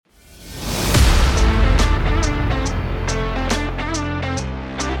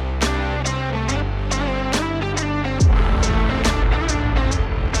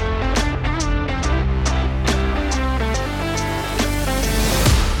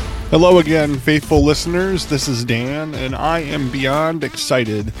Hello again, faithful listeners. This is Dan, and I am beyond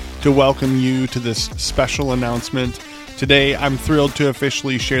excited to welcome you to this special announcement. Today, I'm thrilled to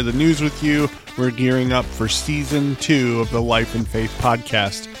officially share the news with you. We're gearing up for Season 2 of the Life and Faith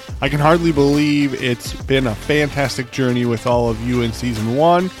podcast. I can hardly believe it's been a fantastic journey with all of you in Season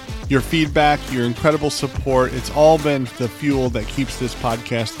 1. Your feedback, your incredible support, it's all been the fuel that keeps this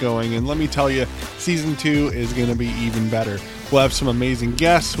podcast going. And let me tell you, Season 2 is going to be even better. We'll have some amazing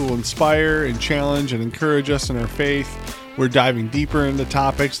guests who will inspire and challenge and encourage us in our faith. We're diving deeper into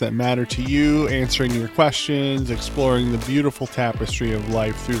topics that matter to you, answering your questions, exploring the beautiful tapestry of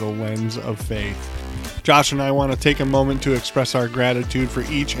life through the lens of faith. Josh and I want to take a moment to express our gratitude for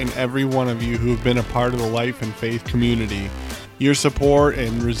each and every one of you who have been a part of the Life and Faith community. Your support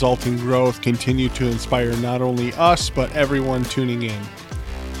and resulting growth continue to inspire not only us, but everyone tuning in.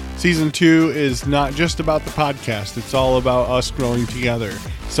 Season 2 is not just about the podcast, it's all about us growing together.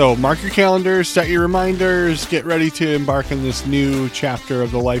 So mark your calendars, set your reminders, get ready to embark on this new chapter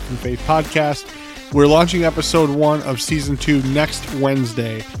of the Life and Faith podcast. We're launching episode 1 of Season 2 next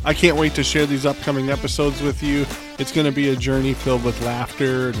Wednesday. I can't wait to share these upcoming episodes with you. It's going to be a journey filled with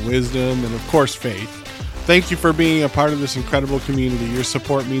laughter and wisdom and, of course, faith. Thank you for being a part of this incredible community. Your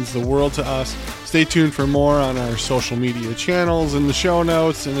support means the world to us. Stay tuned for more on our social media channels and the show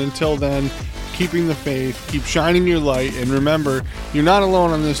notes. And until then, keeping the faith, keep shining your light. And remember, you're not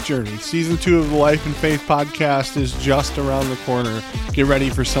alone on this journey. Season 2 of the Life and Faith podcast is just around the corner. Get ready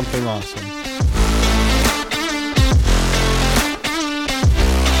for something awesome.